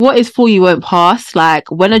what is for you won't pass. Like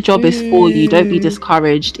when a job is for you, don't be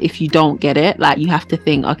discouraged if you don't get it. Like you have to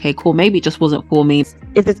think, okay, cool, maybe it just wasn't for me.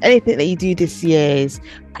 If there's anything that you do this year, is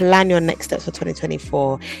plan your next steps for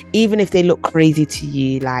 2024. Even if they look crazy to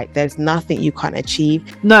you, like there's nothing you can't achieve.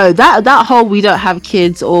 No, that whole we don't have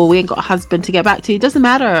kids or we ain't got a husband to get back to, it doesn't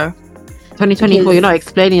matter. 2024, you're not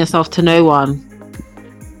explaining yourself to no one.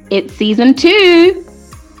 It's season 2.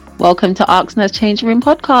 Welcome to Arcs Nurse Change Room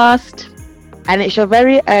podcast. And it's your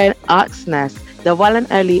very own Arcs Nurse, the well and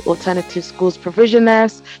early alternative schools provision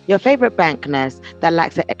nurse, your favorite bank nurse that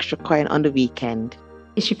likes an extra coin on the weekend.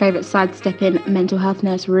 It's your favorite sidestepping mental health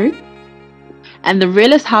nurse, Rue. And the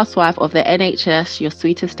realest housewife of the NHS, your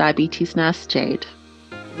sweetest diabetes nurse, Jade.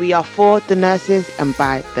 We are for the nurses and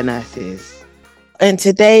by the nurses. In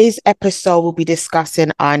today's episode, we'll be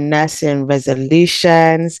discussing our nursing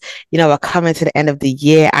resolutions. You know, we're coming to the end of the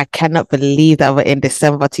year. I cannot believe that we're in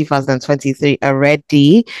December 2023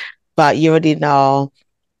 already. But you already know,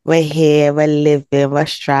 we're here, we're living, we're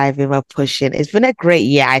striving, we're pushing. It's been a great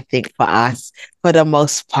year, I think, for us, for the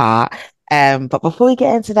most part. But before we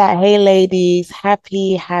get into that, hey, ladies,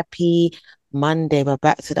 happy Monday. We're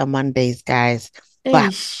back to the Mondays, guys.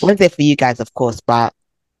 But Wednesday for you guys, of course, but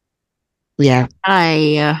yeah.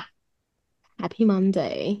 Hi. Happy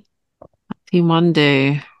Monday. Happy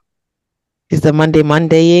Monday. Is the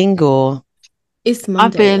Mondaying or? It's Monday.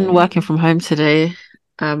 I've been working from home today.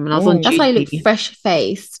 And I was on duty. That's why you look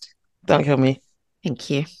fresh-faced. Don't kill me. Thank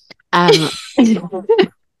you. I'm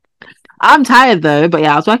tired though, but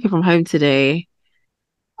yeah, I was working from home today.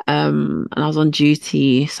 And I was on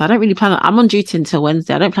duty. So I don't really I'm on duty until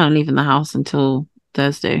Wednesday. I don't plan on leaving the house until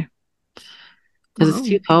Thursday. Because it's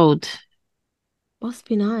too cold. Must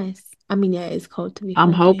be nice. I mean, yeah, it's cold to be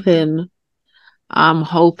I'm hoping I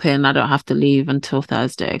don't have to leave until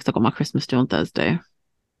Thursday because I got my Christmas due on Thursday.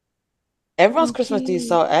 Everyone's Christmas due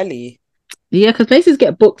so early. Yeah, because places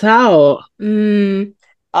get booked out. Ours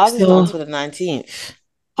is not until the 19th.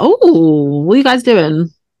 Oh, what are you guys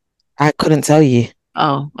doing? I couldn't tell you.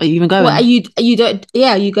 Oh, are you even going? What are you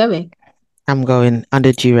going? I'm going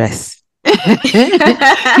under duress. To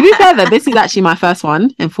be fair though, this is actually my first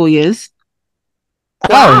one in 4 years.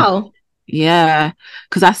 Wow. Yeah,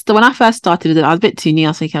 because when I first started it, I was a bit too new. I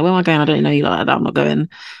was thinking, where am I going? I don't know you like that. I'm not going.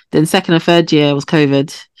 Then second and third year was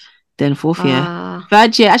COVID. Then fourth year.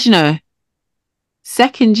 Third year, actually no.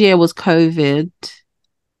 Second year was COVID.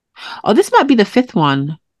 Oh, this might be the fifth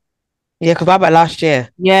one. Yeah, because about last year.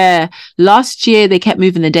 Yeah, last year they kept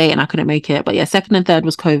moving the date and I couldn't make it. But yeah, second and third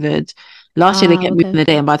was COVID. Last year they kept moving the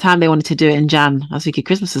date, and by the time they wanted to do it in Jan, I was thinking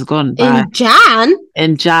Christmas is gone. Bye.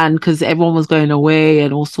 In Jan, because everyone was going away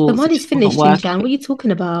and all sorts. The money's finished in Jan. What are you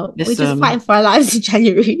talking about? Listen, we're just fighting for our lives in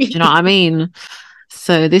January. Do you know what I mean?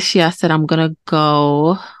 So this year I said I'm gonna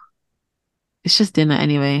go. It's just dinner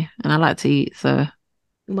anyway, and I like to eat, so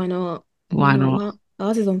why not? Why not?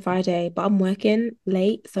 Ours is on Friday, but I'm working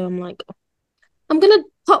late, so I'm like, I'm gonna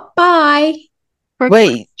pop by.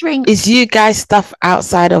 Wait, is you guys stuff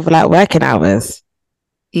outside of like working hours?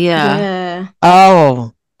 Yeah.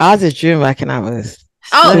 Oh, ours is during working hours.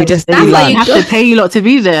 Oh, we just that's why you have to pay you lot to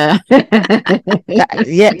be there.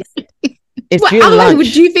 Yeah. It's during lunch.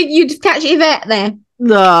 Would you think you'd catch Yvette there?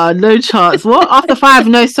 No chance. What? After 5?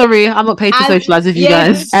 No, sorry, I'm not paid to socialize with you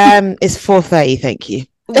guys. It's 4:30. Thank you.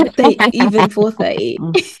 Even 4:30.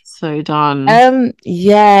 I'm so done.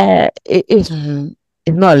 Yeah, it's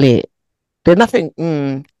not late. There's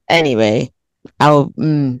nothing. Anyway,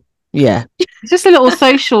 yeah. It's just a little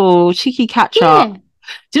social cheeky catch up. Do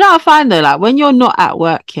you know what I find though? Like when you're not at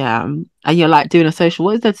work, and you're like doing a social,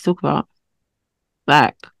 what is there to talk about?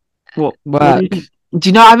 Like what work? Do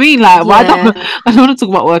you know what I mean? Like why don't I don't want to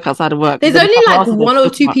talk about work outside of work? There's only like one or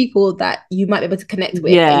two people that you might be able to connect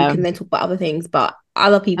with, and you can then talk about other things. But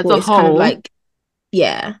other people, it's kind of like,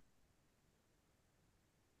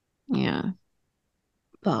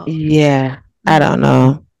 But I don't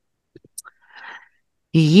know.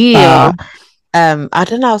 Yeah. I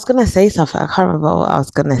don't know. I was gonna say something. I can't remember what I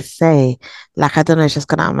was gonna say. Like I don't know. It's just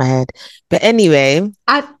gone out of my head. But anyway,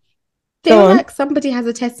 I feel like somebody has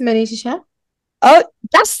a testimony to share. Oh,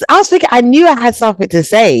 I was thinking. I knew I had something to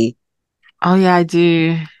say. Oh yeah, I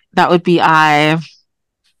do. That would be I.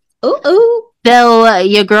 Ooh. So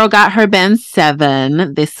your girl got her band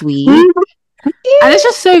 7 this week. And it's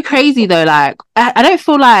just so crazy though. Like I don't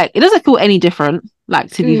feel like it doesn't feel any different.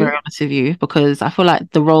 Like to be very honest with you, because I feel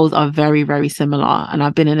like the roles are very, very similar, and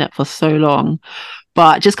I've been in it for so long.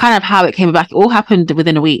 But just kind of how it came about, it all happened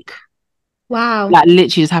within a week. Wow! Like literally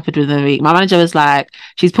just happened within a week. My manager was like,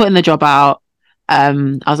 she's putting the job out. I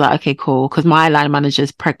was like, okay, cool, because my line manager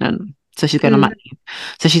is pregnant. So she's going on mat leave.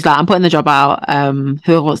 So she's like, I'm putting the job out.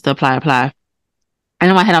 Who wants to apply? And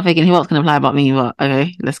in my head, I'm thinking, who else can apply but me? But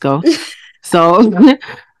okay, let's go. So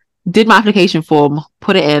did my application form,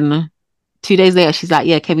 put it in. 2 days later, she's like,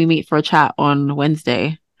 yeah, can we meet for a chat on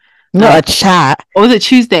Wednesday? Not a chat. Or was it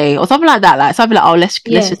Tuesday or something like that? Like something like, oh,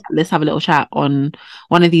 let's have a little chat on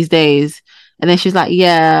one of these days. And then she's like,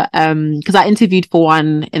 yeah, because I interviewed for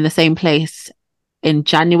one in the same place in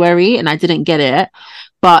January and I didn't get it.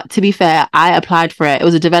 But to be fair, I applied for it. It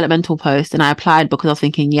was a developmental post and I applied because I was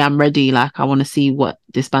thinking, yeah, I'm ready. Like, I want to see what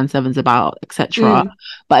this Band 7's about, etc.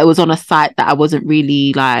 But it was on a site that I wasn't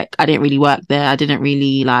really like, I didn't really work there. I didn't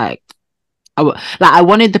really like, I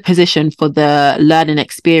wanted the position for the learning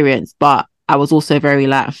experience, but I was also very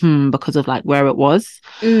like, because of like where it was.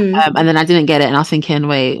 And then I didn't get it. And I was thinking,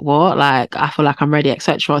 wait, what? Like, I feel like I'm ready,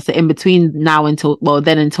 etc. So in between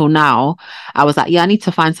until now, I was like, yeah, I need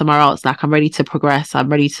to find somewhere else. Like, I'm ready to progress. I'm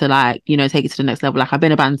ready to like, take it to the next level. Like, I've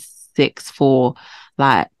been a Band 6 for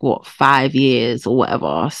like, 5 years or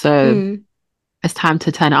whatever. So it's time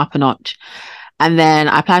to turn it up a notch. And then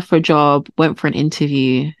I applied for a job, went for an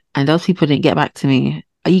interview, and those people didn't get back to me.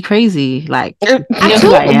 Are you crazy? Like,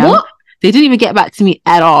 what? They didn't even get back to me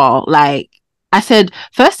at all. Like, I said,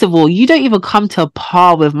 first of all, you don't even come to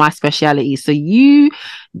par with my speciality. So you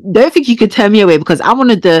don't think you could turn me away because I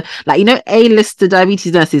wanted the, like, A-lister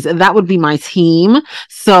diabetes nurses, and that would be my team.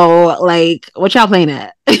 So, like, what y'all playing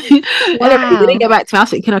at? Wow. They didn't get back to me. I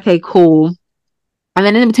was thinking, okay, cool. And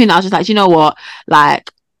then in between, I was just like, you know what?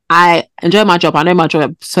 Like, I enjoy my job. I know my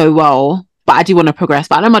job so well, but I do want to progress.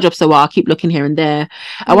 But I know my job so well, I'll keep looking here and there.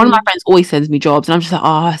 And one of my friends always sends me jobs, and I'm just like,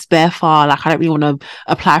 oh, it's bare far. Like, I don't really want to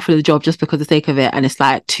apply for the job just because of the sake of it. And it's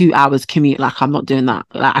like 2 hours commute. Like, I'm not doing that.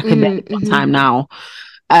 Like, I can make it on time now.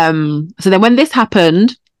 So then when this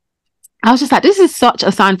happened, I was just like, this is such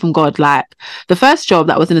a sign from God. Like, the first job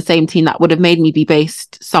that was in the same team that would have made me be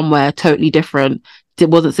based somewhere totally different, it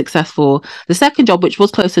wasn't successful. The second job, which was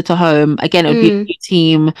closer to home, again, it would be a new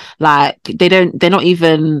team. Like, they're not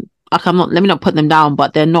even like, let me not put them down,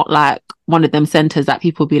 but they're not like one of them centers that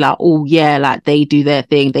people be like, oh yeah, like they do their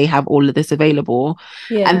thing, they have all of this available.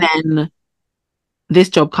 And then this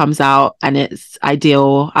job comes out and it's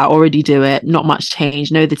ideal. I already do it, not much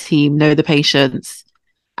change, know the team, know the patients,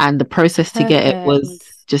 and the process to get it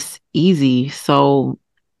was just easy. So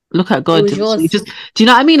look at God. Do you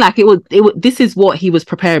know what I mean? Like, this is what he was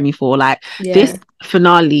preparing me for. Like, this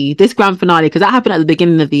grand finale, because that happened at the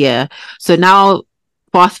beginning of the year. So now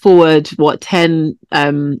fast forward 10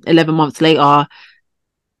 11 months later,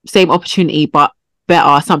 same opportunity but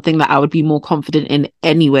better, something that I would be more confident in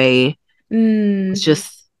anyway. It's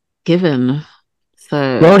just given.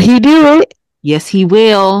 So will he do it? Yes, he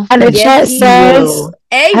will. And the church says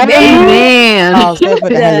amen. Oh,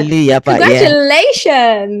 hallelujah. But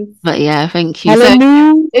congratulations. But yeah, thank you.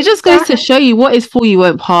 Hallelujah. So it just goes to show you what is for you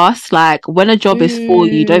won't pass. Like, when a job is for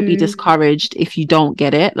you, don't be discouraged if you don't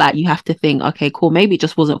get it. Like, you have to think, okay, cool, maybe it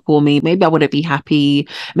just wasn't for me. Maybe I wouldn't be happy.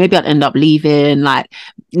 Maybe I'd end up leaving. Like,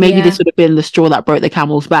 maybe this would have been the straw that broke the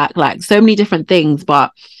camel's back. Like, so many different things.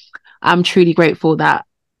 But I'm truly grateful that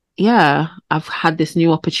I've had this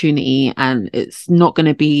new opportunity, and it's not going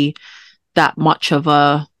to be that much of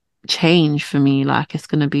a change for me. Like, it's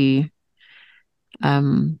going to be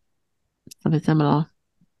something similar.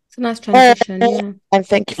 It's a nice transition. And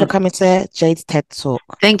thank you for coming to Jade's TED Talk.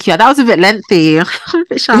 Thank you. That was a bit lengthy. I'm a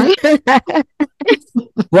bit shy.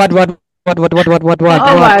 What?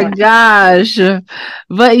 Oh my gosh.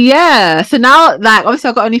 But yeah, so now, like, obviously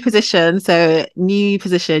I've got a new position. So new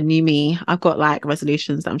position, new me. I've got like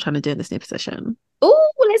resolutions that I'm trying to do in this new position.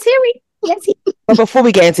 Oh, let's hear it. But before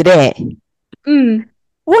we get into that,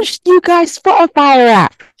 what's you guys Spotify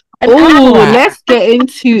app? Oh, let's get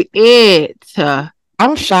into it.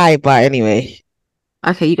 I'm shy, but anyway.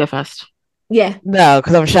 Okay, you go first. Yeah. No,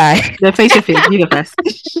 because I'm shy. No, face to face. You go first.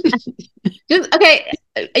 Okay.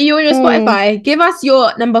 Are you on your Spotify? Give us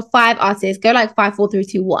your number 5 artist. Go like 5, 4, 3,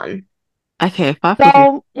 2, 1. Okay, 5,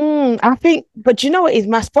 4, 3. I think, but you know what is,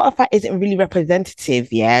 my Spotify isn't really representative,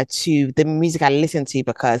 to the music I listen to,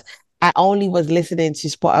 because I only was listening to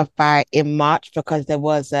Spotify in March because there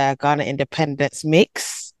was a Ghana Independence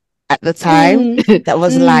mix at the time that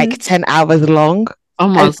was like 10 hours long. Oh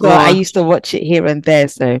my God. So I used to watch it here and there.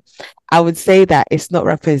 So I would say that it's not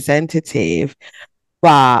representative,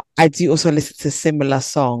 but I do also listen to similar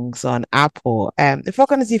songs on Apple. If we're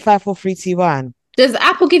going to do 5, 4, 3, 2, 1. Does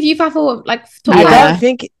Apple give you 5, 4, like? I don't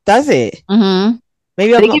think it does it.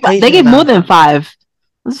 Maybe they give more than 5.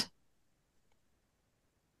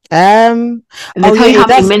 And they tell you how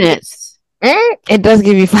many minutes. It does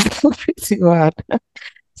give you 5, 4, 3, 2, 1.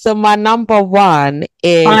 So my number one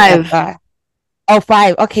is 5. Oh,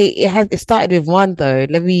 5. Okay, it started with 1 though.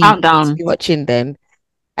 Let me Countdown. be watching then.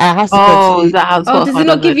 I have to Oh, go is that how does it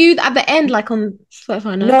not give you at the end, like on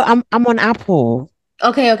Spotify? No, I'm on Apple.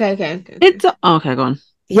 Okay. It's okay, go on.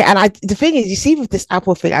 Yeah, and the thing is, you see with this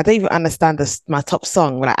Apple thing, I don't even understand my top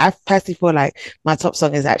song. Like I personally feel like my top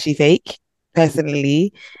song is actually fake,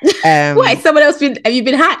 personally. Why? Have you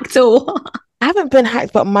been hacked or? I haven't been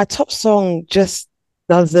hacked, but my top song just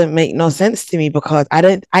doesn't make no sense to me because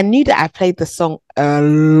I knew that I played the song a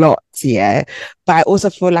lot, yeah, but I also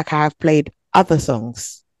feel like I have played other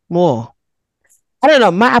songs more. I don't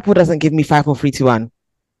know. My Apple doesn't give me 5, 4, 3, 2, 1.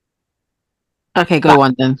 Okay, go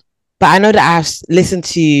on then. But I know that I've listened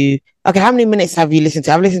to. Okay, how many minutes have you listened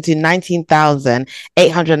to? I've listened to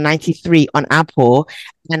 19,893 on Apple,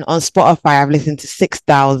 and on Spotify I've listened to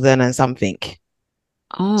 6,000 and something.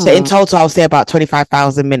 Oh. So in total, I'll say about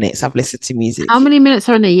 25,000 minutes I've listened to music. How many minutes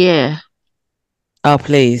are in a year? Oh,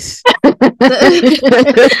 please.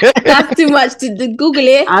 That's too much to Google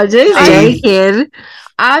it. I'm just joking.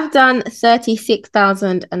 I've done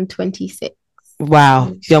 36,026.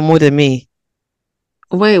 Wow, you're more than me.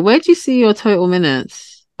 Wait, where'd you see your total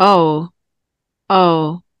minutes? Oh,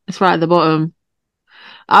 it's right at the bottom.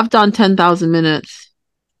 I've done 10,000 minutes.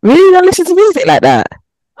 Really? You don't listen to music like that?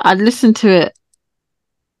 I'd listen to it.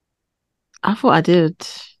 I thought I did.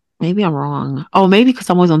 Maybe I'm wrong. Oh, maybe because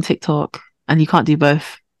I'm always on TikTok and you can't do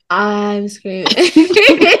both. I'm screwed.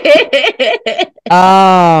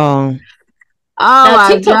 Oh, my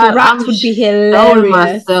TikTok raps would be hilarious.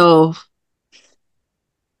 Myself.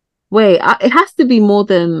 Wait, it has to be more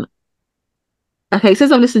than. Okay, it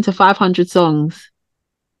says I've listened to 500 songs.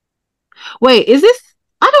 Wait, is this?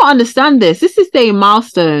 I don't understand this. This is saying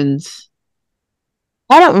milestones.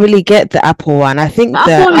 I don't really get the Apple one. I think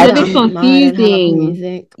Apple one is a bit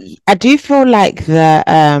confusing. I do feel like the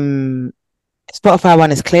Spotify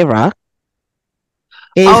one is clearer.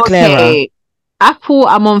 It is clearer. Apple,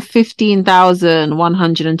 I'm on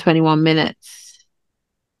 15,121 minutes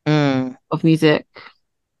of music.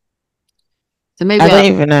 So maybe I don't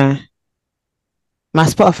even know. My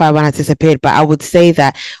Spotify one has disappeared, but I would say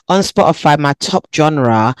that on Spotify, my top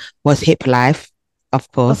genre was hip life, of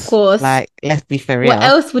course. Like, let's be for real. What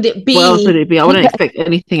else would it be? I wouldn't expect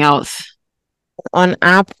anything else. On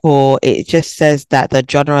Apple, it just says that the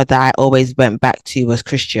genre that I always went back to was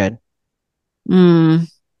Christian. Same.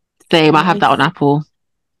 I have that on Apple.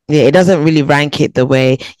 Yeah, it doesn't really rank it the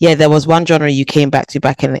way. Yeah, there was one genre you came back to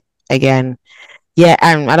again. Yeah,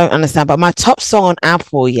 and I don't understand. But my top song on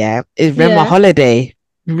Apple, is Rema Holiday.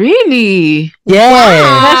 Really? Yeah.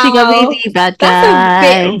 Wow. Bad guy.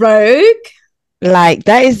 That's a bit rogue. Like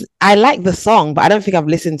that is, I like the song, but I don't think I've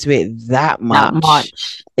listened to it that much.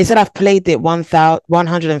 It said I've played it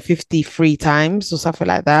 1,153 times or something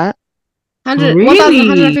like that.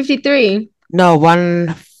 1,153. No,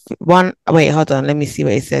 one. Wait, hold on. Let me see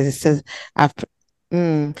what it says. It says I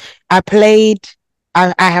have played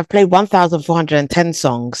 1,410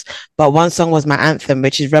 songs, but one song was my anthem,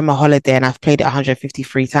 which is Rema Holiday, and I've played it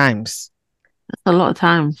 153 times. That's a lot of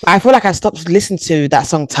times. I feel like I stopped listening to that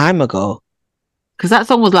song time ago. Because that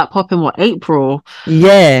song was like popping, April?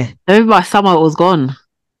 Yeah. Maybe by summer it was gone.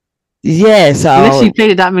 Yeah, so unless you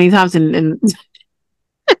played it that many times in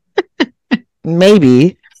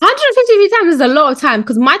maybe 153 times is a lot of time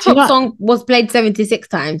because my top song was played 76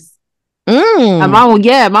 times. And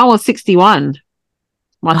mine was 61.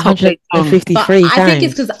 My top 153 times. I think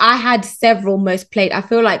it's because I had several most played. I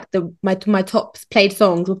feel like my top played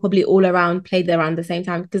songs were probably all played around the same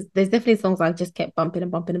time because there's definitely songs I just kept bumping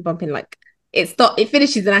and bumping and bumping. Like it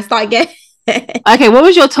finishes and I start again. Okay, what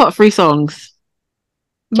was your top 3 songs?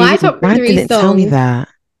 My top 3 songs. Tell me that.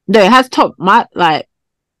 No, it has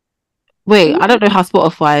wait, I don't know how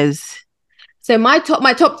Spotify is. So my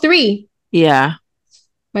top 3. Yeah.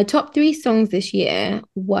 My top 3 songs this year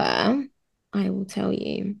were, I will tell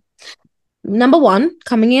you.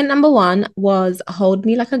 Coming in number 1 was Hold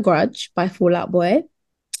Me Like a Grudge by Fall Out Boy.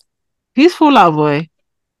 Who's Fall Out Boy?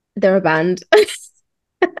 They're a band.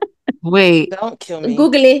 Wait. Don't kill me.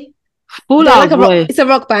 Google it. Fall Out Boy. It's a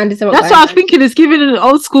rock band. That's what I was thinking. It's giving an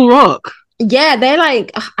old school rock. Yeah, they're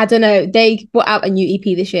like, I don't know. They put out a new EP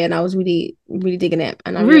this year and I was really, really digging it.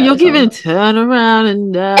 And you're giving Turn Around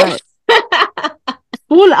and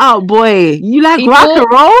Fall Out Boy. You like rock and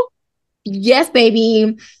roll? Yes,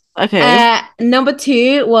 baby. Okay. Number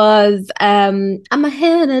 2 was I'm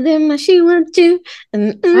ahead of them. She want you.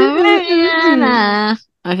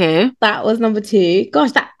 Okay. That was number 2.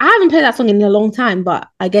 Gosh, I haven't played that song in a long time, but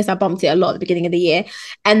I guess I bumped it a lot at the beginning of the year.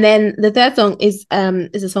 And then the third song is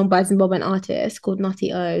a song by Zimbabwean artist called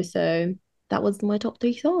Nutty O. So that was my top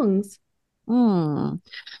 3 songs. So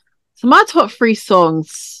my top 3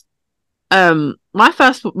 songs, my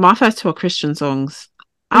first 2 are Christian songs.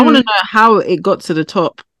 I want to know how it got to the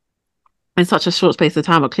top in such a short space of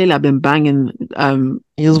time, but clearly I've been banging.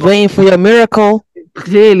 He was waiting for your miracle.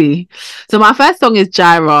 Clearly. So my first song is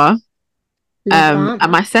Jireh. Love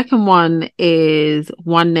And my second one is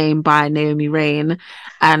One Name by Naomi Rain.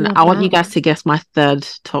 And Love I want that. you guys to guess my third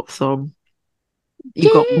top song. You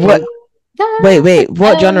Yeah. got What? Wait.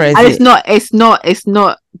 What genre is and it? it's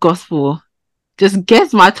not gospel. Just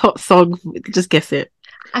guess my top song. Just guess it.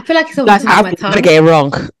 I feel like it's Guys, off I'm my gonna tongue. get it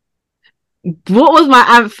wrong. What was my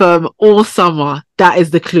anthem all summer? That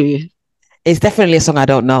is the clue. It's definitely a song I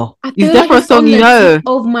don't know. I It's feel like definitely a it's song on you the know. tip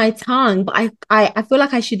of my tongue, but I feel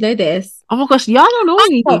like I should know this. Oh my gosh, y'all don't know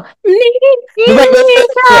me. Oh,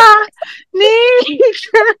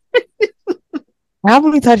 How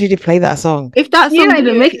many times did you play that song? If that You song know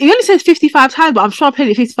didn't it. make it only says 55 times, but I'm sure I played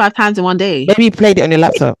it 55 times in one day. Maybe you played it on your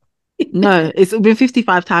laptop. No, it's been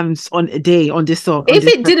 55 times on a day on this song. If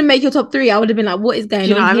it didn't make your top 3, I would have been like, what is do going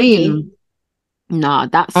you know on what I here? mean? Nah,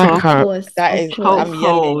 that I song can't. course, That of is course. I'm yelling.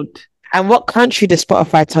 cold. And what country does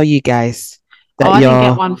Spotify tell you guys that I didn't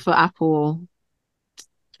get one for Apple.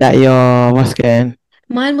 you're what's going?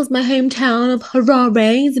 Mine was my hometown of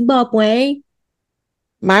Harare, Zimbabwe.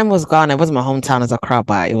 Mine was Ghana. It wasn't my hometown as a crowd,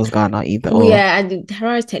 but it was Ghana either. Well, Or. yeah, and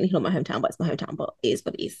Harare is technically not my hometown, but it's my hometown, but it is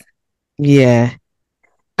what it is. Yeah.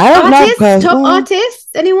 I don't know Artists, because top artists,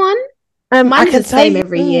 anyone? I Mine's can the same tell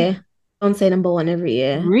every you- year. Beyonce number 1 every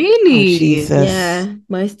year. Really? Oh, Jesus. Yeah,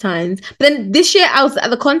 most times. But then this year I was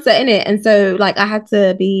at the concert in it, and so like I had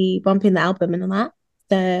to be bumping the album and all that.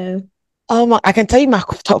 So Oh my! I can tell you my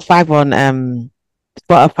top 5 on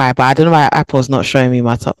Spotify, but I don't know why Apple's not showing me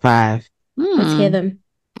my top 5. let's hear them.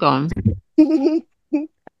 Go on.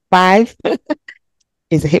 5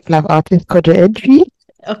 is a hip hop artist called The Entry.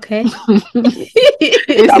 Okay.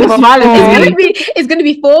 It's Number the smiling four. at me. It's gonna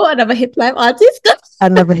be 4, another hip life artist.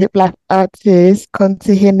 Another hip hop artist,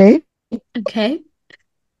 Contihine. Okay.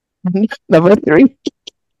 Number 3,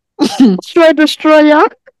 Castro Destroyer.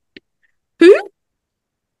 Who?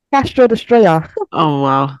 Castro Destroyer. Oh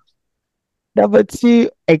wow. Number 2,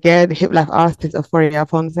 again, hip hop artist, Euphoria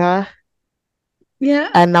Ponza. Yeah.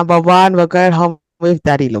 And number 1, we're going home with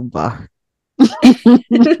Daddy Lumba.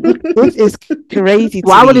 This is crazy.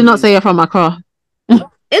 Why would me. he not say it from my car? In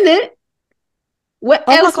it. What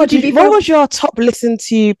Oh my else God, would you be what from? was your top listen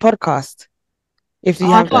to podcast? If you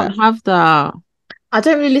I have don't that. have that. I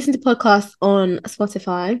don't really listen to podcasts on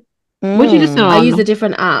Spotify. What do you listen I on? use a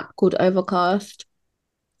different app called Overcast.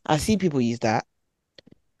 I see people use that.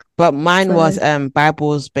 But mine So- was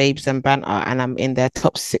Bibles, Babes and Banter, and I'm in their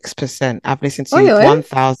top 6%. I've listened to Oh, yeah, eh?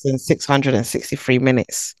 1,663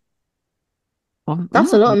 minutes.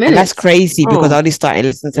 That's a lot of And minutes. that's crazy because Oh. I only started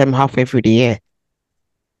listening to them halfway through the year.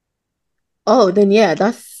 Oh, then yeah,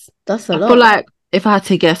 that's a I lot. feel like if I had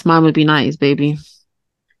to guess, mine would be 90s, baby.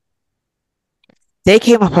 They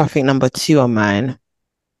came up, I think, number 2 on mine.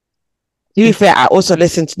 To be fair, I also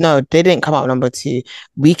listened to, no, they didn't come up number 2.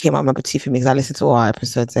 We came up number 2 for me because I listened to all our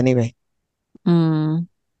episodes anyway. Mm.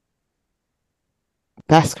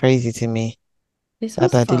 That's crazy to me. This That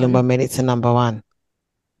was Daddy Lumba fun. made it to number 1.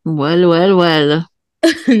 Well.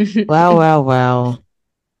 Well.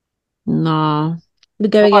 No. We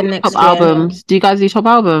go again next Top year. albums. Do you guys do top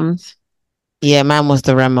albums? Yeah, mine was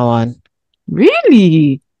the Rema one.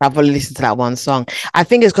 Really? I've only listened to that one song. I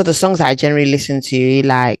think it's because the songs that I generally listen to,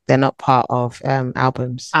 like, they're not part of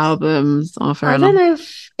albums. Albums. Oh, fair I enough. don't know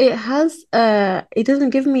if it has it doesn't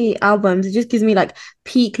give me albums, it just gives me like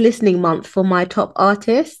peak listening month for my top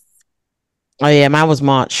artists. Oh yeah, mine was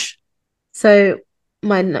March. So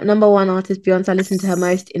my number 1 artist, Beyonce, I listened to her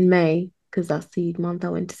most in May because that's the month I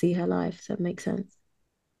went to see her live, so it makes sense.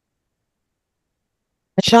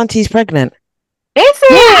 Ashanti's pregnant. Is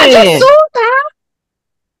it? I just saw that.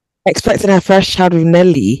 Expecting her first child with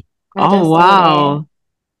Nelly. I just Oh, saw wow.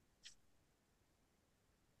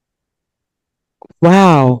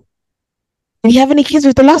 Wow. Did he have any kids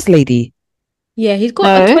with the last lady? it. Yeah, he's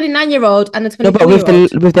got a No. 29-year-old and a No, but with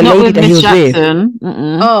 24-year-old. the Not lady with that he Miss was with. Jackson.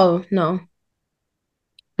 Mm-mm. Oh, no.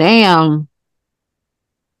 Damn.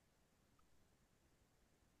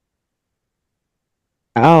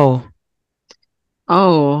 Oh,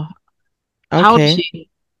 Oh. How old is okay. she?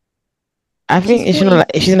 I think She's she's not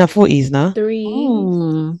like, she's in her 40s now. 3,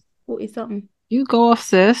 Oh, 40 something. you go off,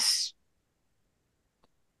 sis.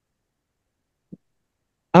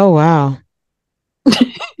 Oh wow. Is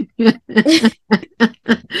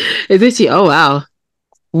it she? Oh, wow.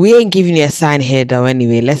 We ain't giving you a sign here though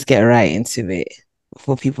anyway. Let's get right into it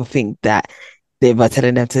before people think that they're about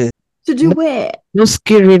telling them to To do where? No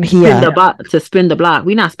skewering Spin here. the block to spin the block.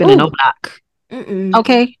 We not spinning no Ooh. block. Mm-mm.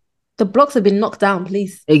 Okay. The blocks have been knocked down,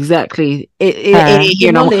 please. Exactly. You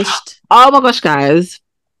know. Demolished. Oh my gosh, guys.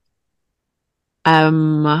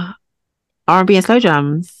 R&B and slow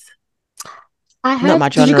jams. I Not heard. my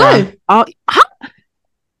Did you genre. go? Oh, huh?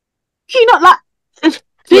 You not like.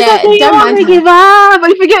 Yeah, you don't want mind to her. give up. Are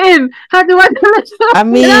you forgetting? How do I tell it? I And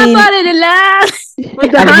I mean, thought it last.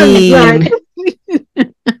 With the I hands,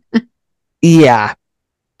 like. yeah.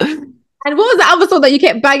 And what was the other song that you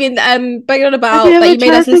kept banging on about Have you that ever you made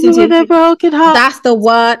tried us listen with a to? broken heart? That's the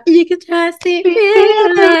one. You can trust it.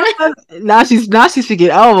 Now she's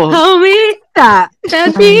thinking, oh, Homie, that.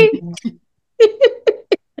 that's me.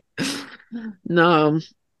 No,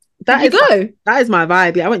 Did you go? that is my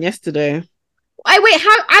vibe. Yeah, I went yesterday. Wait, how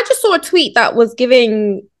I just saw a tweet that was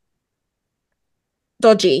giving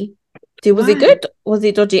dodgy. Was it Why? good? Was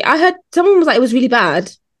it dodgy? I heard someone was like it was really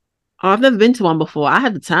bad. Oh, I've never been to one before. I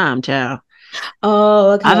had the time, child.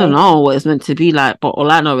 Oh, okay. I don't know what it's meant to be like, but all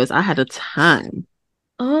I know is I had a time.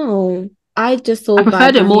 Oh, I just saw I preferred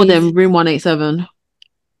bad it more reviews. than Room 187.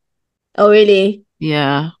 Oh, really?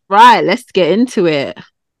 Yeah. Right, let's get into it.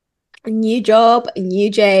 A new job, a new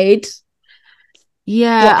Jade.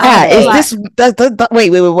 Yeah. What Ah, are is they?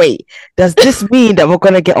 this wait. Does this mean that we're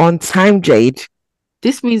gonna get on time, Jade?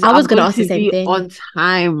 This means I was I'm gonna going ask the to same be thing. on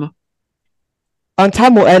time. On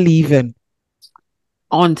time or early even?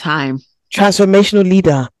 On time. Transformational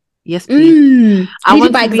leader. Yes, please.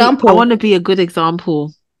 Leading by example. I want to be a good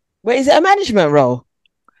example. Wait, is it a management role?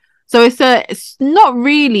 So it's not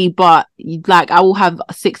really, but like I will have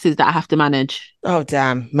sixes that I have to manage Oh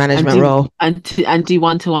damn, management role. and do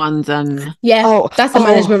one-to-ones and Yeah, that's a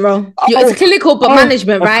management role. Oh, It's clinical, but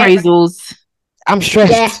management, right? appraisals. I'm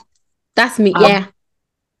stressed. Yeah, that's me.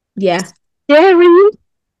 Yeah. Scary.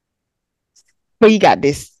 But you got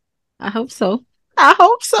this. I hope so.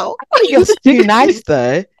 You're too nice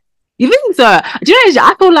though. You think so? Do you know?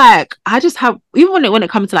 I feel like I just have, even when it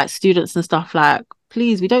comes to like students and stuff, like,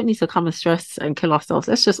 please, we don't need to come and stress and kill ourselves.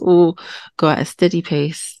 Let's just all go at a steady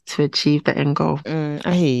pace to achieve the end goal.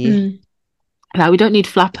 I hear you. Like, we don't need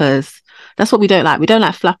flappers. That's what we don't like. We don't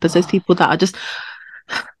like flappers. Those people that are just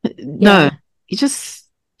no. You just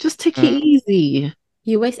take it easy.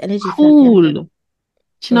 You waste energy. Cool. Do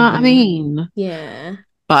you know what I mean? Yeah.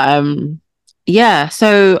 But yeah.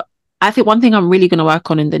 So I think one thing I'm really going to work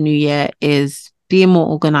on in the new year is being more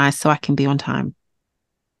organized so I can be on time.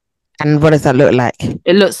 And what does that look like?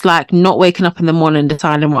 It looks like not waking up in the morning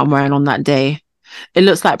deciding what I'm wearing on that day. It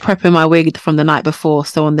looks like prepping my wig from the night before,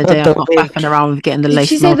 so on the day I'm not faffing around with getting the lace.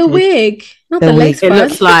 Did she say the wig? Not the lace. It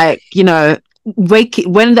looks like, you know,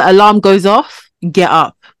 when the alarm goes off, get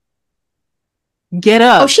up.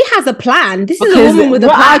 Oh, she has a plan. This is a woman with a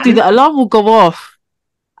plan. What I do, the alarm will go off.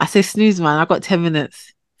 I say snooze, man. I got 10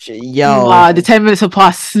 minutes. Yo. The 10 minutes will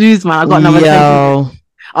pass. Snooze, man. I got another 10 minutes.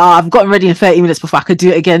 I've gotten ready in 30 minutes before I could do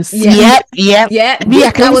it again. Yep. Me,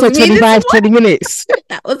 I can also 20 minutes.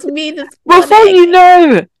 That was me this morning. Before you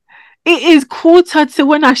know, it is quarter to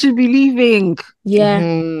when I should be leaving.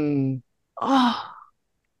 Yeah. Oh.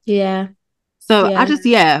 Yeah. So I just,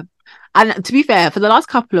 and to be fair, for the last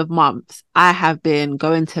couple of months, I have been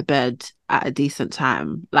going to bed at a decent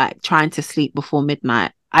time, like trying to sleep before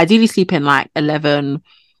midnight. Ideally sleeping like 11,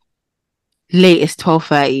 latest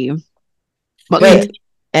 12:30. But wait,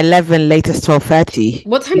 11, latest 12:30.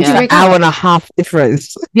 What time do you wake up? Hour and a half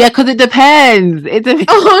difference. Yeah, because it depends. It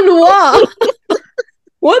depends on what.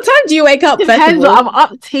 What time do you wake up? Depends what I'm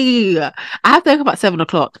up to. I have to wake up at 7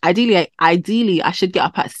 o'clock. Ideally, I should get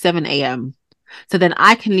up at 7 a.m. So then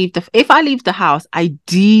I can leave if I leave the house,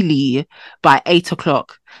 ideally by 8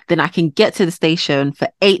 o'clock, then I can get to the station for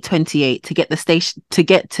 8:28 to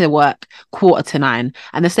get to work 8:45.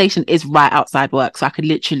 And the station is right outside work. So I could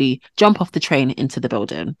literally jump off the train into the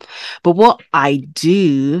building. But what I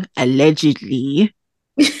do allegedly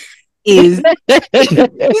is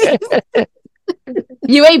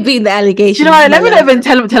you ain't being the allegation. You know what? Let me not even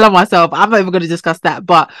tell on myself. I'm not even going to discuss that.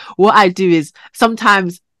 But what I do is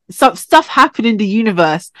sometimes some stuff happen in the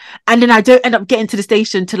universe and then I don't end up getting to the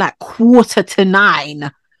station till like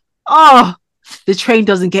 8:45. Oh, the train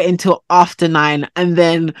doesn't get until after 9 and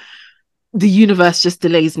then the universe just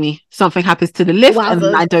delays me. Something happens to the lift and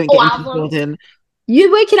I don't get into the building.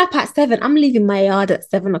 You waking up at 7. I'm leaving my yard at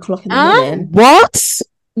 7 o'clock in the morning. What?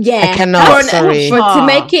 Yeah. I cannot, sorry. To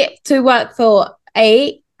make it to work for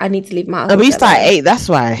 8, I need to leave my house. No, we start at 8, that's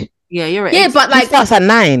why. Yeah, you're right. Yeah, but like... It starts at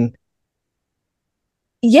 9.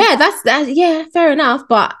 Yeah, that's yeah, fair enough,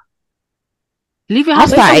 but leave your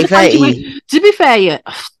house at 8:30. To be fair,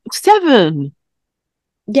 7.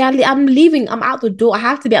 Yeah, I'm leaving. I'm out the door. I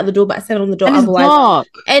have to be at the door by 7 on the door. And it's Otherwise, dark.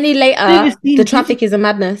 any later, the traffic is a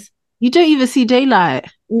madness. You don't even see daylight.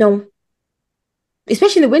 No.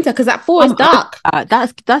 Especially in the winter, because at 4 it's dark.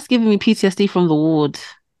 That's giving me PTSD from the ward.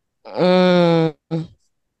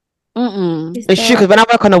 It's true, because when I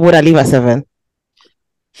work on the ward, I leave at 7.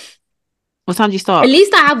 What time do you start? At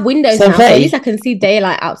least I have windows now, so at least I can see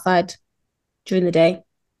daylight outside during the day.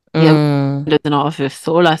 Yeah, windows in our office.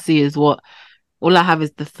 So all I see is all I have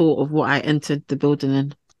is the thought of what I entered the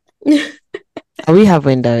building in. We have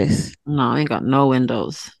windows. No, I ain't got no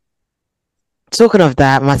windows. Talking of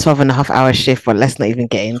that, my 12.5-hour shift, but let's not even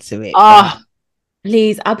get into it.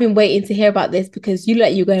 Please, I've been waiting to hear about this because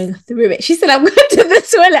you're going through it. She said, I'm going to the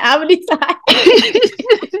toilet how many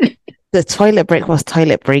times? The toilet break was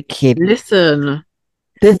toilet breaking. Listen.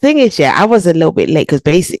 The thing is, I was a little bit late because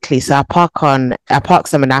basically, so I park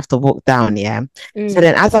some and I have to walk down, So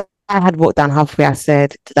then as I had walked down halfway, I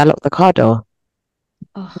said, did I lock the car door?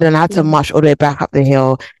 Then I had to march all the way back up the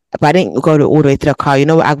hill. But I didn't go all the way to the car. You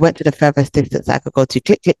know what? I went to the furthest distance I could go to.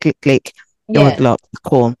 Click, click, click, click. It was locked.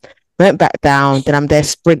 Cool. Went back down. Then I'm there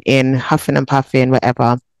sprinting, huffing and puffing,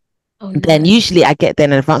 whatever. Then usually I get there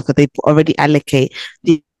in advance because they already allocate.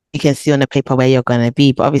 You can see on the paper where you're going to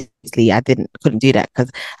be. But obviously I couldn't do that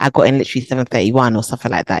because I got in literally 7:31 or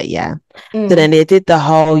something like that. So then they did the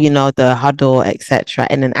whole, the huddle, etc.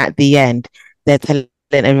 And then at the end, they're telling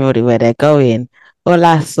everybody where they're going.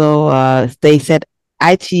 Hola, so they said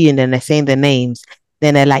ITU and then they're saying the names.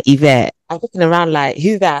 Then they're like, Yvette. I'm looking around like,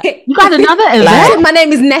 who's that? You got another Yvette? My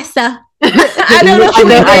name is Nessa. I don't know who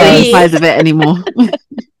identify as Yvette anymore.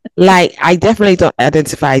 Like, I definitely don't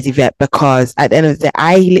identify as Yvette because at the end of the day,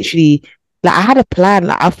 I literally, like, I had a plan.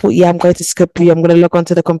 Like, I thought, I'm going to Scoopy. I'm going to log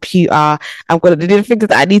onto the computer. I'm going to do the things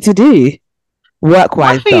that I need to do.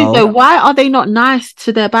 Work-wise, though. Why are they not nice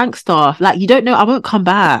to their bank staff? Like, you don't know, I won't come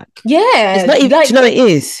back. Yeah. It's not even, do you know what it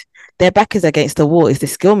is? Their back is against the wall. It's the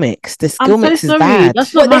skill mix. The skill mix is bad.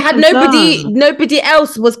 That's what they had. Nobody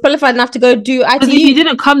else was qualified enough to go do ITU. If you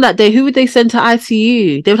didn't come that day, who would they send to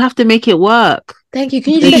ITU? They would have to make it work. Thank you.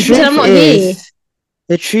 Can you just pretend I'm not here?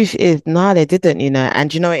 The truth is, no, they didn't,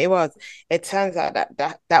 And you know what it was? It turns out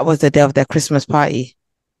that was the day of their Christmas party.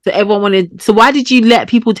 So everyone wanted. So why did you let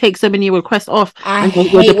people take so many requests off? I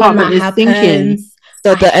hate your department is thinking.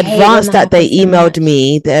 So the advance that they emailed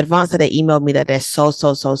me that they're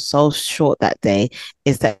so short that day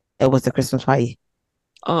is that it was the Christmas party.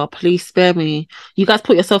 Oh, please spare me. You guys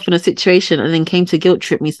put yourself in a situation and then came to guilt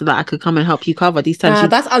trip me so that I could come and help you cover these times.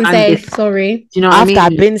 That's unsafe. Sorry. Do you know what I mean?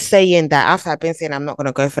 After I've been saying I'm not going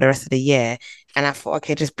to go for the rest of the year. And I thought,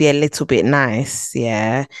 okay, just be a little bit nice.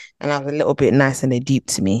 Yeah. And I was a little bit nice and they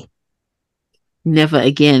duped me. Never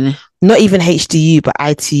again. Not even HDU, but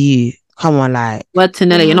ITU. Come on, like. Word to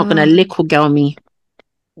Nelly, you're not going to lick or girl me.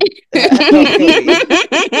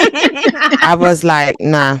 I was like,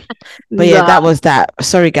 nah. But that was that.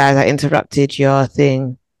 Sorry, guys, I interrupted your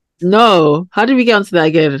thing. No. How did we get onto that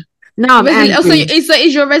again? No, I'm angry. So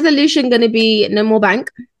is your resolution going to be no more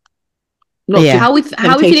bank? How are we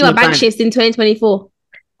feeling about bank shifts in 2024?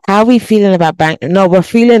 How are we feeling about bank? No, we're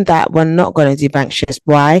feeling that we're not going to do bank shifts.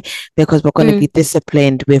 Why? Because we're going to be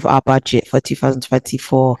disciplined with our budget for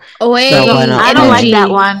 2024. Oh, wait. So I don't like that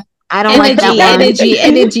one. I don't like that one.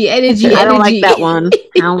 Energy. I don't like that one.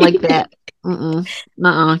 I don't like that.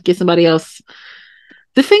 Get somebody else.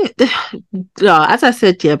 The thing, as I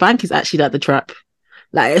said, bank is actually like the trap.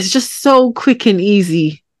 Like, it's just so quick and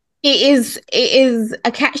easy. It is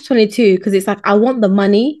a catch-22 because it's like, I want the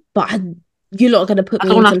money, but you're not going to put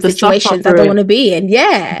me in some situations I don't want to be in.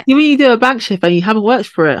 Yeah. When you do a bank shift and you haven't worked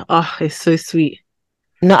for it, it's so sweet.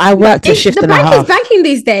 No, I worked a shift and a half. The bank is banking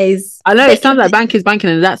these days. I know, it sounds like bank is banking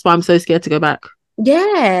and that's why I'm so scared to go back.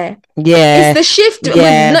 Yeah. Yeah. It's the shift.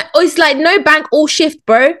 Yeah. It's like no bank or shift,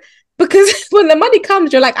 bro. Because when the money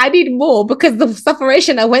comes, you're like, I need more because the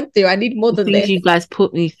sufferation I went through, I need more than this. You guys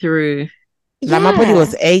put me through. Like, my body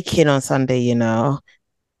was aching on Sunday,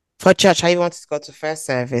 For church, I even wanted to go to first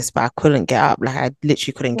service, but I couldn't get up. Like, I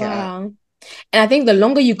literally couldn't get up. And I think the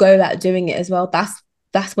longer you go without doing it as well,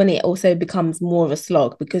 that's when it also becomes more of a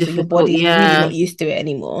slog because your body is really not used to it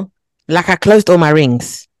anymore. Like, I closed all my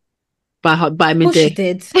rings. By midday. Of course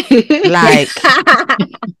she did. Like,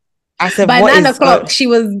 I said, by 9 o'clock, she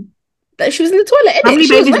was in the toilet. How many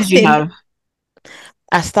babies did you have?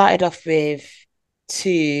 I started off with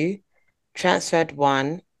 2, transferred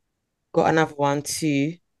 1, got another 1,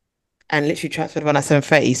 2, and literally transferred 1 at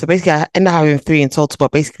 7:30. So basically, I ended up having 3 in total,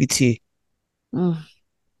 but basically 2.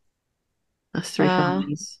 That's 3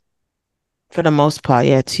 families. For the most part,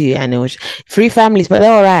 2, and it was 3 families, but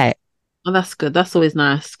they're all right. Oh, that's good. That's always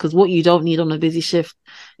nice because what you don't need on a busy shift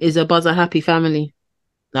is a buzzer happy family.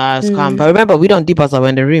 No, it's calm. But Mm. remember, we don't debuzz our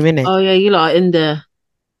in the room, innit? Oh yeah, you lot are in there.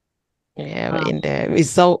 Yeah, we're Wow. in there. It's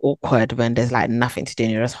so awkward when there's like nothing to do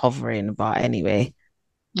and you're just hovering. But anyway,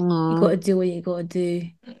 You Aw. gotta do what you gotta do.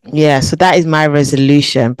 yeah. So that is my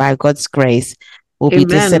resolution. By God's grace, we'll be Amen.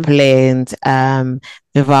 disciplined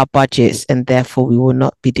with our budgets, and therefore we will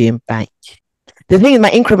not be doing bank. The thing is,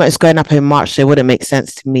 my increment is going up in March, so it wouldn't make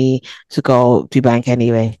sense to me to go do bank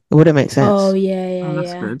anyway. It wouldn't make Oh sense. yeah, yeah, Oh,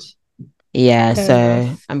 that's yeah. good. Yeah, Fair so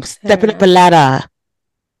enough. I'm Fair stepping up a enough. ladder.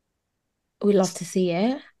 We love to see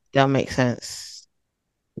it. That'll make sense.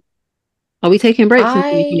 Are we taking breaks in I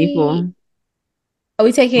 2024? are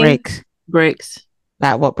we taking? Breaks. Breaks,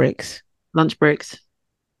 Like what breaks? lunch breaks.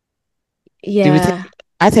 Do we take? Yeah.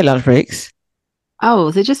 I take lunch breaks. Oh,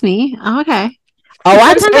 is it just me? Oh, okay. Oh,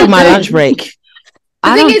 I Sometimes take I my lunch don't. break.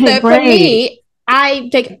 The I thing don't is, take though, for breaks. me,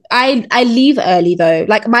 I leave early though.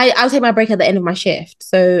 Like I'll take my break at the end of my shift,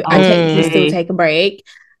 so I technically still Okay. take a break.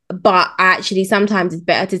 But actually, sometimes it's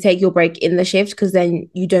better to take your break in the shift because then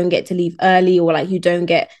you don't get to leave early, or like you don't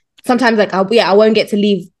get. Sometimes like I won't get to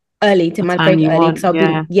leave early to What my time break you early want? because I'll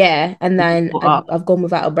be Yeah. and then Caught up. I've gone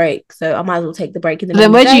without a break, so I might as well take the break in the So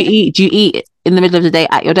then middle of where the do you day. eat? Do you eat in the middle of the day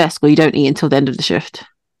at your desk or you don't eat until the end of the shift?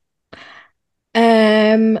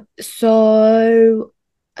 So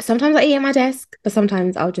sometimes I eat at my desk, but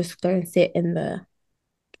sometimes I'll just go and sit in the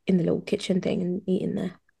little kitchen thing and eat in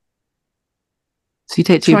there. So you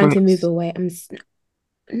take two Trying to move breaks. away.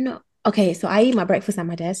 No. Okay, so I eat my breakfast at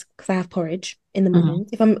my desk because I have porridge in the Mhm. morning.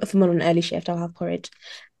 If I'm on an early shift, I'll have porridge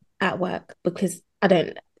at work because I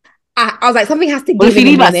don't. I was like, something has to Well, give if you in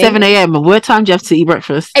the leave at morning. 7 a.m., what time do you have to eat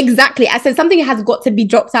breakfast? Exactly. I said something has got to be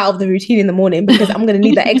dropped out of the routine in the morning because I'm going to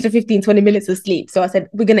need that extra 15, 20 minutes of sleep. So I said,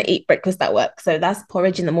 we're going to eat breakfast at work. So that's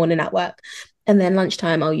porridge in the morning at work. And then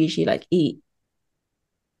lunchtime, I'll usually like eat.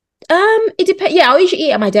 It depends. Yeah, I'll usually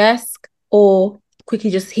eat at my desk or quickly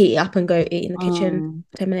just heat it up and go eat in the kitchen Mm.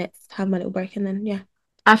 for 10 minutes, have my little break, and then yeah.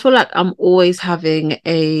 I feel like I'm always having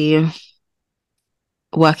a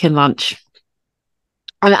working lunch.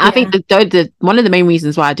 And I think Yeah. the one of the main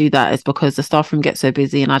reasons why I do that is because the staff room gets so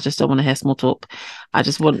busy and I just don't want to hear small talk. I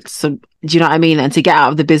just want some, do you know what I mean? And to get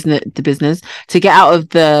out of to get out of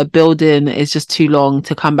the building is just too long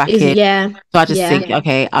to come back Is in. yeah. So I just Yeah. think,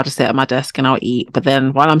 okay, I'll just sit at my desk and I'll eat. But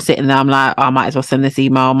then while I'm sitting there, I'm like, oh, I might as well send this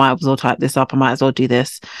email. I might as well type this up. I might as well do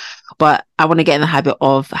this. But I want to get in the habit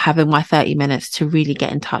of having my 30 minutes to really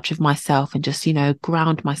get in touch with myself and just,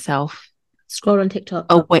 ground myself. Scroll on TikTok.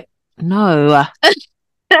 Oh, wait. No,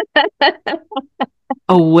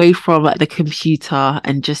 away from the computer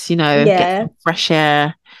and just get Yeah. some fresh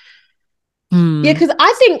air. Yeah, because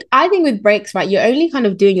I think with breaks, right, you're only kind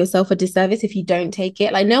of doing yourself a disservice if you don't take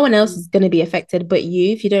it. Like no one else is going to be affected but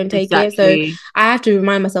you if you don't take it. So Exactly. I have to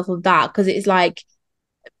remind myself of that because it's like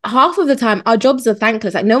half of the time our jobs are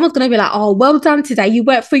thankless. Like no one's going to be like, oh, well done today. You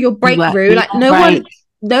worked for your You work breakthrough. for Like your break.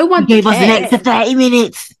 no You one gave us an cares. extra 30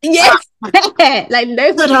 minutes. Yes. Like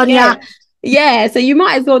Good nobody on ya. cares. Yeah. So you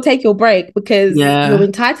might as well take your break because you're Yeah.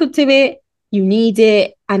 entitled to it. You need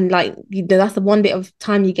it. And like that's the one bit of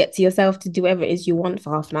time you get to yourself to do whatever it is you want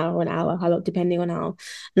for half an hour or an hour, how long, depending on how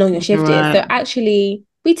long your shift is. So Right. actually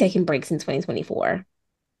we taking breaks in 2024.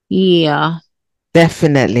 Yeah.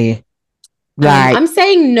 Definitely. Like, I'm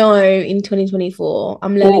saying no in 2024.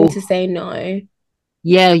 I'm learning Oh, to say no.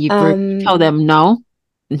 yeah, you tell Um them no.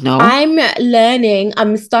 No.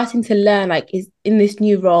 I'm starting to learn like is in this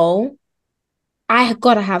new role. I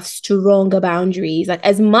gotta have stronger boundaries. Like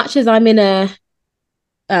as much as I'm in a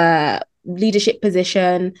leadership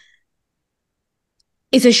position,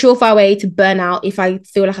 it's a surefire way to burn out if I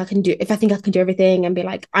feel like if I think I can do everything and be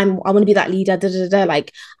like, I want to be that leader, da, da, da.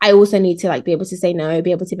 Like I also need to like be able to say no,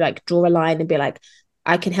 be able to be like draw a line and be like,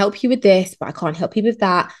 I can help you with this, but I can't help you with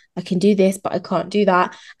that. I can do this, but I can't do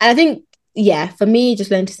that. And I think, yeah, for me,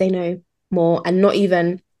 just learn to say no more and not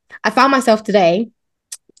even. I found myself today,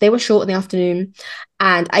 they were short in the afternoon,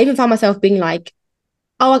 and I even found myself being like,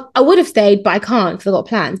 oh, I would have stayed, but I can't because I got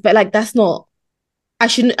plans. But like, that's not. I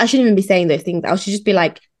shouldn't even be saying those things. I should just be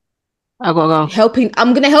like I gotta go. helping.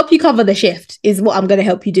 I'm gonna help you cover the shift. Is what I'm gonna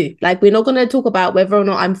help you do. Like, we're not gonna talk about whether or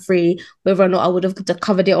not I'm free, whether or not I would have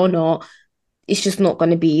covered it or not. It's just not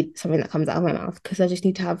gonna be something that comes out of my mouth because I just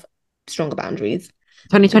need to have stronger boundaries.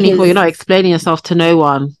 2024, you're Because not explaining yourself to no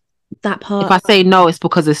one. that If part, I say no, it's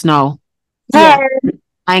because it's no. yeah,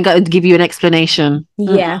 I ain't got to give you an explanation.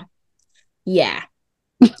 yeah, yeah.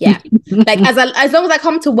 Yeah. Like as long as I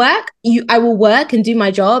come to work, I will work and do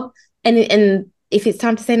my job. And if it's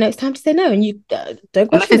time to say no, it's time to say no. And you don't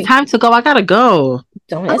Well, if question it's me. time to go, I gotta go.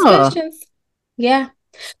 Don't ask Oh, questions. Yeah.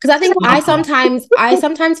 Because I think I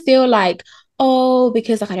sometimes feel like, oh,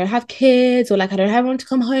 because like I don't have kids or like I don't have anyone to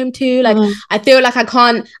come home to. Like I feel like I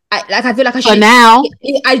can't. I feel like I For should. now.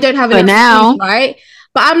 I don't have For enough now. excuse, right?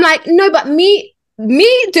 But I'm like, no, but me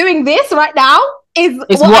doing this right now is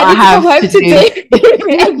It's what I need to come home to to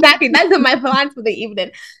do. Exactly. That's my plans for the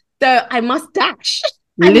evening. So I must dash.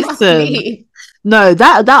 I must Listen, leave. no,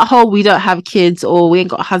 that whole we don't have kids or we ain't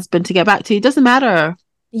got a husband to get back to, it doesn't matter.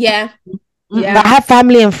 Yeah. Mm-mm. Yeah. But I have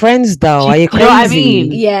family and friends though. Are you Do you know what I crazy?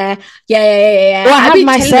 mean? Yeah. Well, I I have be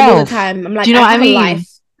telling them all the myself. time. I'm like, Do you know I what I have a mean? life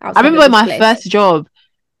I outside remember of in this my place. first job,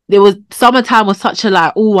 there was summertime was such a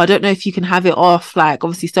like, oh, I don't know if you can have it off. Like,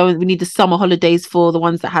 obviously, so we need the summer holidays for the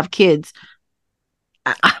ones that have kids.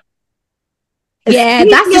 Yeah,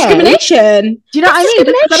 Excuse that's me. discrimination. Do you know what I That's mean?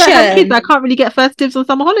 Just because I don't have kids, discrimination. I can't really get first dibs on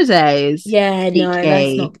summer holidays. Yeah, no, that's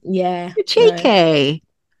Cheeky. not. Yeah, You're no. cheeky.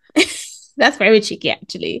 That's very cheeky,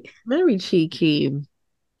 actually. Very cheeky.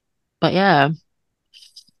 But yeah.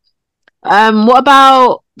 What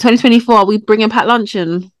about 2024? Are we bringing packed lunch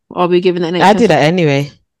in? Or are we giving it an I do that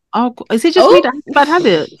anyway. Oh, is it just me that has bad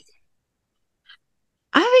habits?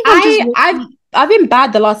 I think I'm I've been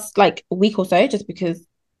bad the last like week or so just because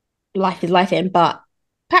life is life in, but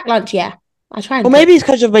packed lunch, yeah. I try and Or maybe it's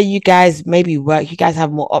because of where you guys maybe work. You guys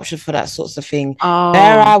have more options for that sorts of thing.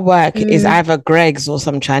 Where I work is either Greg's or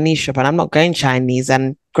some Chinese shop, and I'm not going Chinese,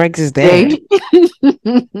 and Greg's is there.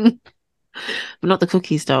 But not the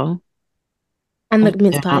cookies though. And the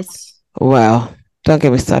mince pies. Well, don't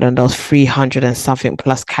get me started on those 300 and something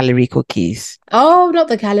plus calorie cookies. Oh, not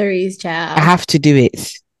the calories, child. I have to do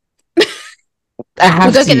it. I have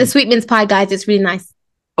We'll go to get the sweet mince pie, guys. It's really nice.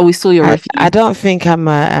 Oh, we saw your review. I don't think I'm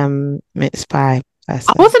a mince pie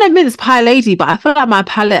person. I wasn't a mince pie lady, but I feel like my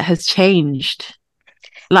palate has changed.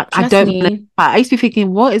 Like Trust I used to be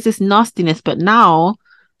thinking, what is this nastiness? But now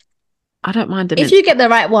I don't mind the If you get the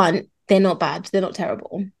right one, they're not bad. They're not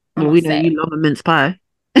terrible. Well, we know you love a mince pie.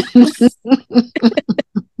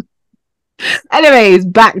 Anyways,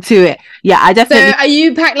 back to it. Yeah, I definitely. So, are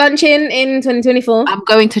you packed lunch in 2024? I'm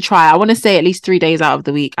going to try. I want to say at least 3 days out of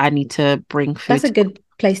the week, I need to bring food. That's a good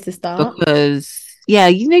place to start. Because, yeah,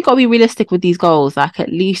 you got to be realistic with these goals. Like at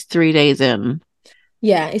least 3 days in.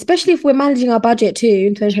 Yeah, especially if we're managing our budget too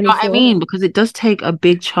in 2024. You know what I mean? Because it does take a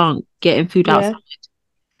big chunk getting food outside.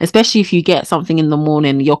 Especially if you get something in the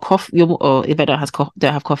morning, your coffee, or if I don't have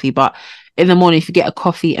coffee, but in the morning, if you get a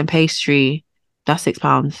coffee and pastry, that's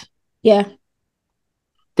 £6. Yeah.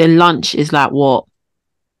 Then lunch is like what?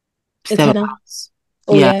 £7.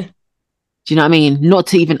 Oh, yeah. Do you know what I mean? Not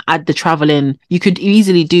to even add the travel in. You could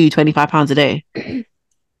easily do £25 a day.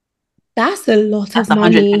 That's a lot of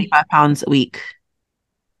money. That's £125 a week.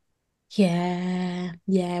 Yeah.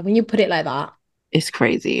 Yeah. When you put it like that. It's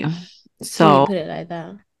crazy. So when you put it like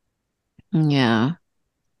that. Yeah.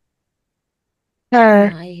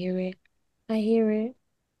 I hear it.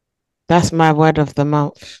 That's my word of the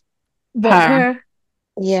month. Her.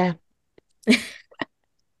 Yeah.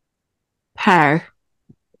 Her.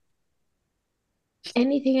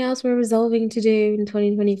 Anything else we're resolving to do in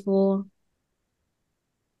 2024?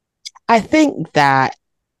 I think that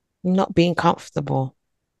not being comfortable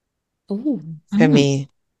for me,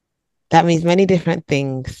 that means many different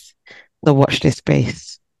things. So watch this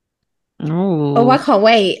space. Oh, I can't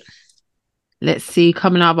wait. Let's see,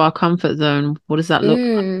 coming out of our comfort zone, what does that look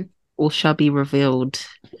like? All shall be revealed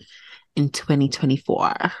in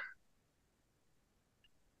 2024.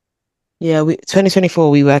 Yeah,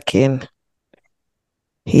 2024 we work in.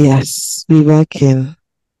 Yes, we work in.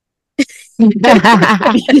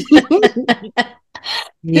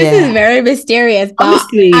 This is very mysterious, but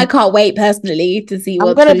honestly, I can't wait personally to see what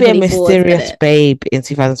I'm gonna be a mysterious babe in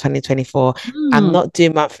 2024. I'm not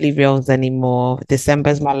doing monthly reels anymore.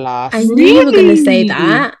 December's my last. I knew you were gonna say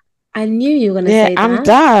that. I knew you were gonna say that. I'm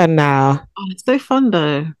done now. Oh, it's so fun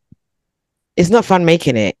though. It's not fun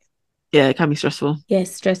making it. Yeah, it can be stressful.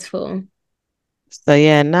 Yes, stressful. So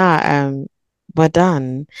yeah, we're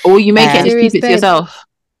done. Or you make it and just keep it to yourself.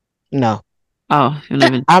 No. Oh, you're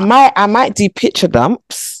living. I might do picture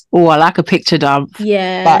dumps. Oh, I like a picture dump.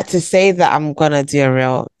 Yeah. But to say that I'm gonna do a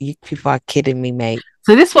reel, you people are kidding me, mate.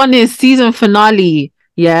 So this one is season finale.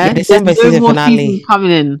 Yeah, December season finale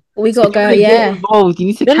coming in. We gotta go. Yeah. Involved. You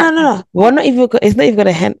need to. No. We're not even. It's not even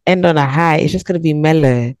gonna end on a high. It's just gonna be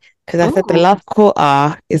mellow. Because I said the last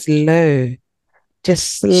quarter is low.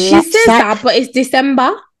 Just she says that, but it's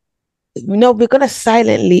December. No, we're gonna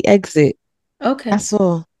silently exit. Okay. That's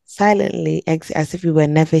all. Silently exit as if we were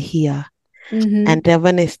never here. Mm-hmm. And then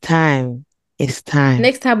when it's time, It's time.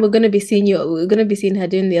 Next time we're gonna be seeing her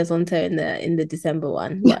doing the Azonto in the December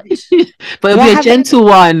one. Watch. But it'll be a gentle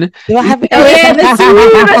one. Do I have Oh yeah,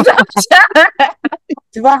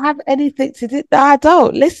 do I have anything to do? No, I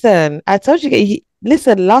don't. Listen, I told you.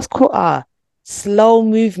 Listen, last quarter, slow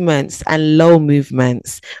movements and low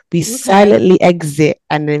movements. We silently exit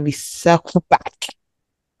and then we circle back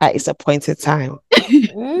at its appointed time.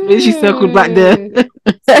 She circled back there.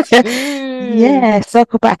 Yeah,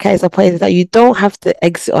 circle back at its appointed time. You don't have to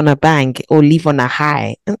exit on a bang or leave on a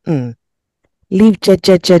high. Leave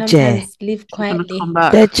leave quietly.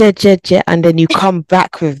 and then you come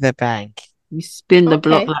back with the bang. You spin the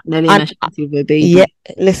block like Nelly and with a baby. Yeah,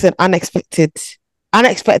 listen, unexpected.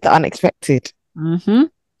 Mm-hmm.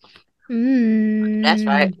 That's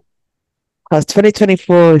right. Because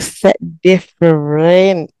 2024 is set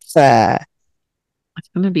different. It's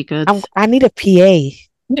gonna be good. I need a PA.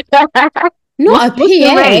 Not a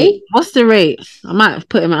PA. What's the rate? I might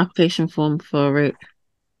put in my application form for a rate.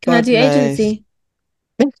 Can I do agency?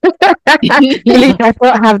 I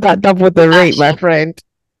don't have that double the rate, my friend.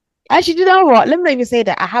 Actually, you know what? Let me not even say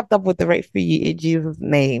that. I have doubled the rate for you in Jesus'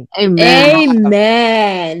 name.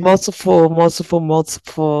 Amen. Multiple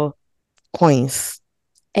coins.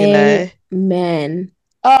 Amen.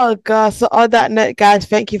 Oh God. So on that note, guys,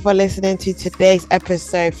 thank you for listening to today's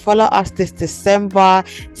episode. Follow us this December.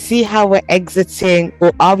 See how we're exiting,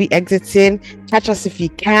 or are we exiting? Catch us if you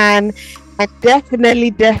can. And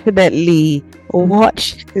definitely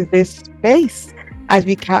watch this space as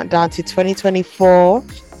we count down to 2024.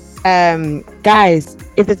 Guys,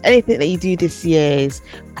 if there's anything that you do this year, is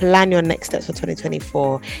plan your next steps for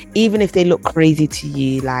 2024. Even if they look crazy to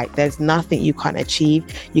you, like there's nothing you can't achieve.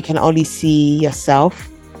 You can only see yourself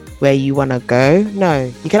where you want to go. No,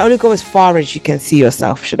 you can only go as far as you can see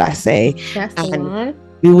yourself, should I say. That's the one.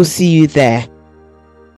 We will see you there.